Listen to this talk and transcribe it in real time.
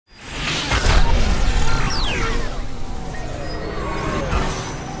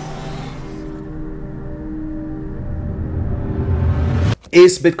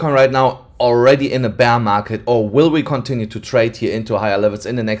Is Bitcoin right now already in a bear market, or will we continue to trade here into higher levels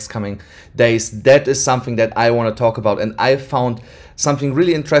in the next coming days? That is something that I want to talk about, and I found something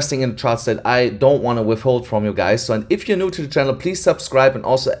really interesting in the charts that I don't want to withhold from you guys. So, and if you're new to the channel, please subscribe and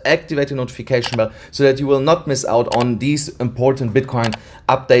also activate the notification bell so that you will not miss out on these important Bitcoin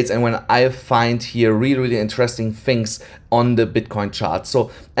updates and when I find here really interesting things on the Bitcoin chart.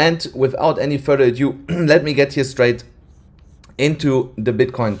 So, and without any further ado, let me get here straight into the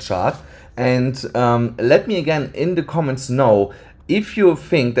Bitcoin chart, and let me again in the comments know if you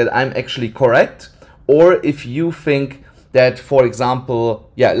think that I'm actually correct, or if you think that, for example,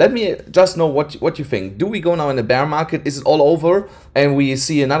 yeah, let me just know what you think. Do we go now in a bear market? Is it all over and we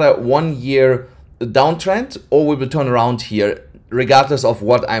see another 1 year downtrend, or will we turn around here regardless of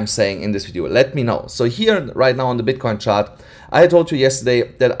what I'm saying in this video? Let me know. So here right now on the Bitcoin chart, I told you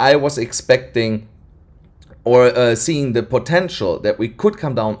yesterday that I was expecting or seeing the potential that we could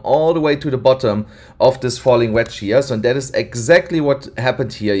come down all the way to the bottom of this falling wedge here. So that is exactly what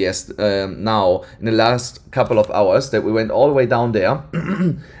happened here now in the last couple of hours, that we went all the way down there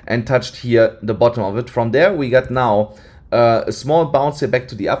and touched here the bottom of it. From there we got now a small bounce here back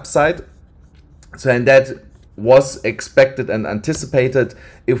to the upside. So, and that was expected and anticipated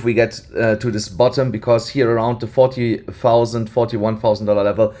if we get to this bottom, because here around the $40,000, $41,000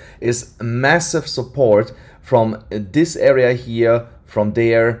 level is massive support from this area here, from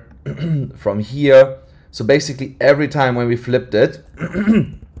there, from here. So basically every time when we flipped it,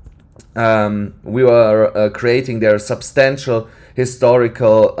 we were creating their substantial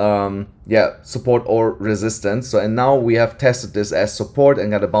historical support or resistance. So, and now we have tested this as support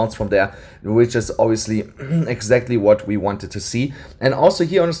and got a bounce from there, which is obviously exactly what we wanted to see. And also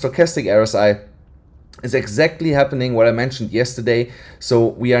here on the stochastic RSI is exactly happening what I mentioned yesterday. So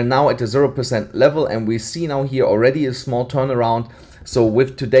we are now at the 0% level, and we see now here already a small turnaround. So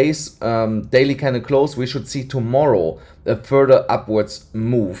with today's daily candle close, we should see tomorrow a further upwards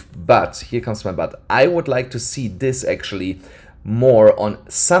move. But here comes my but. I would like to see this actually more on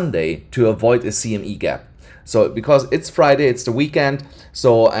Sunday to avoid a CME gap. So because it's Friday, it's the weekend.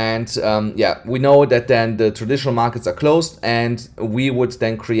 So, and yeah, we know that then the traditional markets are closed, and we would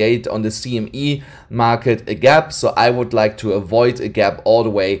then create on the CME market a gap. So I would like to avoid a gap all the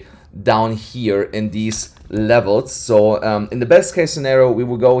way down here in these levels. So in the best case scenario, we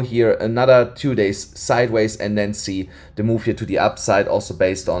will go here another 2 days sideways and then see the move here to the upside, also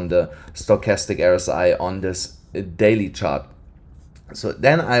based on the stochastic RSI on this daily chart. So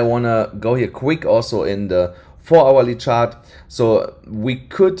then I want to go here quick also in the 4-hourly chart. So we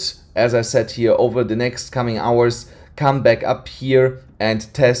could, as I said here, over the next coming hours, come back up here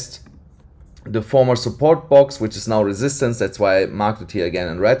and test the former support box, which is now resistance. That's why I marked it here again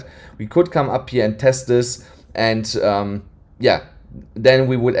in red. We could come up here and test this, and yeah, then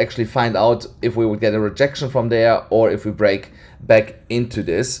we would actually find out if we would get a rejection from there or if we break back into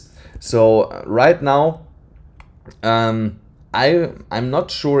this. So right now, I'm not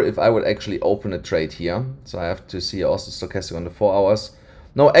sure if I would actually open a trade here. So I have to see also stochastic on the 4 hours.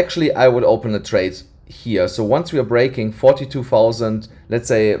 No, actually I would open a trade here. So once we are breaking 42,000, let's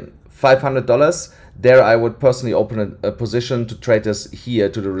say $500, there I would personally open a position to trade this here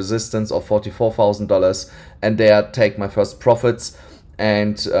to the resistance of $44,000, and there take my first profits.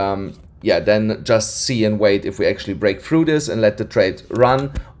 And yeah, then just see and wait if we actually break through this and let the trade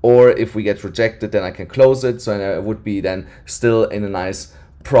run, or if we get rejected, then I can close it. So I would be then still in a nice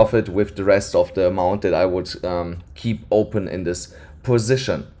profit with the rest of the amount that I would keep open in this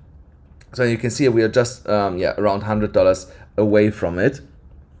position. So you can see we are just yeah, around $100 away from it.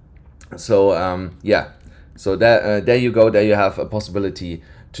 So yeah, so that there you go. There you have a possibility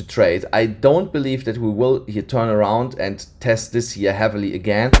to trade. I don't believe that we will here turn around and test this here heavily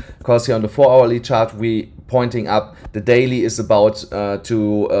again, because here on the 4-hourly chart we pointing up. The daily is about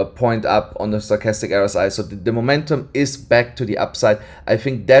to point up on the stochastic RSI. So the momentum is back to the upside. I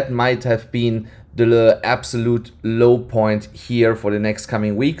think that might have been the absolute low point here for the next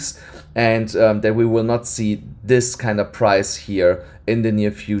coming weeks, and that we will not see this kind of price here in the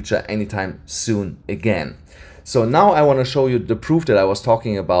near future anytime soon again. So now I want to show you the proof that I was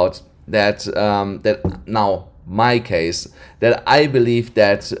talking about, that that now my case, that I believe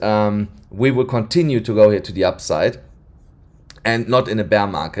that we will continue to go here to the upside and not in a bear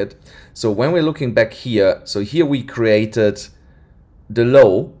market. So when we're looking back here, so here we created the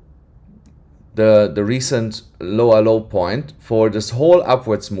low, the recent lower low point for this whole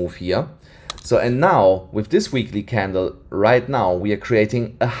upwards move here. So, and now with this weekly candle right now, we are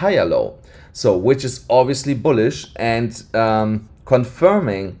creating a higher low. So, which is obviously bullish and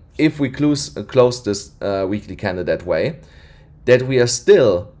confirming, if we close this weekly candle that way, that we are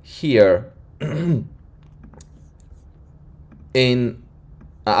still here in an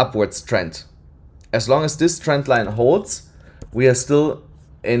upwards trend. As long as this trend line holds, we are still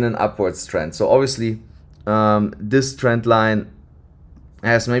in an upwards trend. So obviously this trend line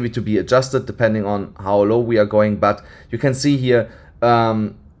has maybe to be adjusted depending on how low we are going, but you can see here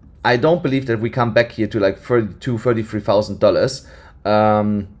I don't believe that we come back here to like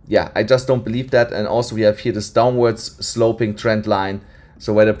 $33,000. Yeah, I just don't believe that. And also we have here this downwards sloping trend line,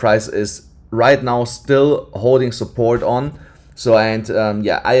 so where the price is right now still holding support on. So, and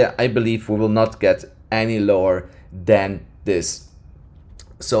yeah, I believe we will not get any lower than this.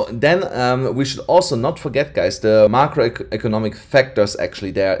 So then we should also not forget, guys, the macroeconomic factors actually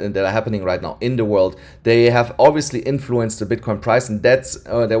that are happening right now in the world. They have obviously influenced the Bitcoin price, and that's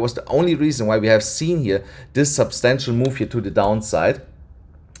that was the only reason why we have seen here this substantial move here to the downside.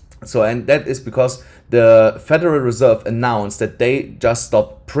 So, and that is because the Federal Reserve announced that they just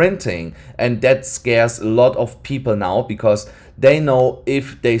stopped printing, and that scares a lot of people now, because they know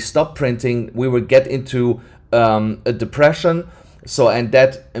if they stop printing, we will get into a depression. So, and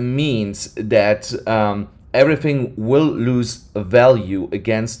that means that everything will lose value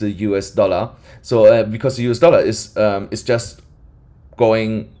against the US dollar. So, because the US dollar is just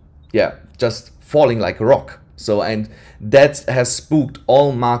going, yeah, just falling like a rock. So, and that has spooked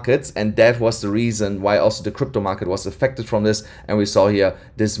all markets, and that was the reason why also the crypto market was affected from this. And we saw here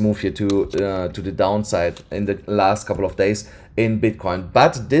this move here to the downside in the last couple of days in Bitcoin.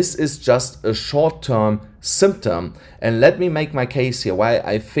 But this is just a short-term symptom, and let me make my case here why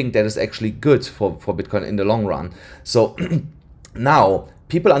I think that is actually good for Bitcoin in the long run. So now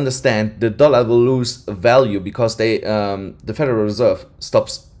people understand the dollar will lose value because they the Federal Reserve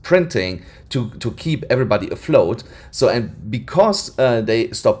stops printing to keep everybody afloat. So, and because they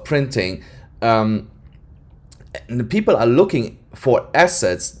stop printing, the people are looking for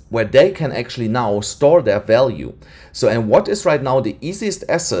assets where they can actually now store their value. So, and what is right now the easiest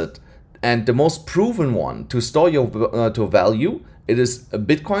asset and the most proven one to store your to value? It is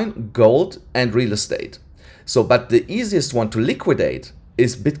Bitcoin, gold, and real estate. So, but the easiest one to liquidate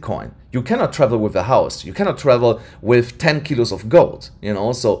is Bitcoin. You cannot travel with a house. You cannot travel with 10 kilos of gold, you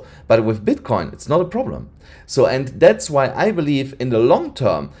know. So, but with Bitcoin, it's not a problem. So, and that's why I believe in the long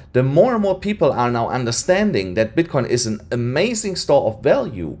term, the more and more people are now understanding that Bitcoin is an amazing store of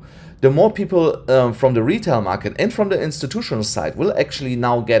value, the more people from the retail market and from the institutional side will actually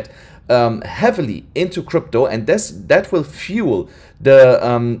now get heavily into crypto, and that will fuel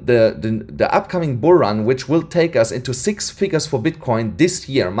the upcoming bull run, which will take us into 6 figures for Bitcoin this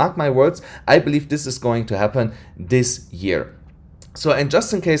year. Mark my words, I believe this is going to happen this year. So, and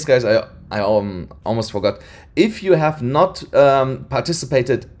just in case, guys, I almost forgot, if you have not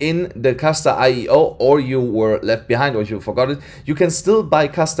participated in the KASTA IEO, or you were left behind, or you forgot it, you can still buy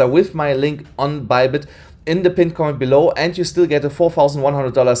KASTA with my link on BYBIT in the pinned comment below, and you still get a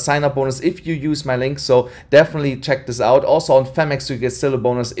 $4,100 sign-up bonus if you use my link. So definitely check this out. Also on Phemex you get still a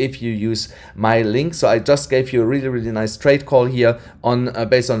bonus if you use my link. So I just gave you a really nice trade call here on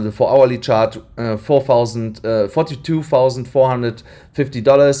based on the 4-hourly chart,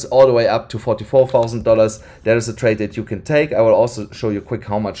 $42,450 all the way up to $44,000. That is a trade that you can take. I will also show you quick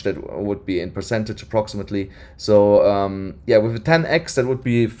how much that would be in percentage approximately. So yeah, with a 10x that would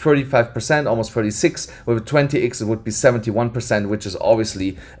be 35%, almost 36%. With a 20x it would be 71%, which is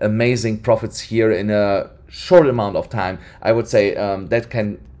obviously amazing profits here in a short amount of time. I would say that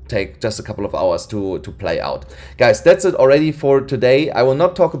can take just a couple of hours to play out. Guys, that's it already for today. I will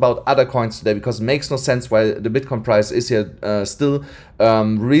not talk about other coins today because it makes no sense why the Bitcoin price is here still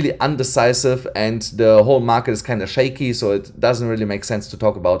really undecisive, and the whole market is kind of shaky, so it doesn't really make sense to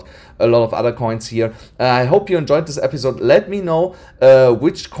talk about a lot of other coins here. I hope you enjoyed this episode. Let me know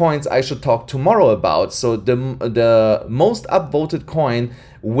which coins I should talk tomorrow about. So the most upvoted coin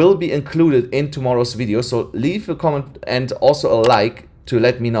will be included in tomorrow's video, so leave a comment and also a like to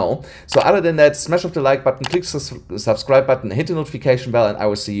let me know. So other than that, smash off the like button, click the subscribe button, hit the notification bell, and I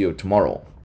will see you tomorrow.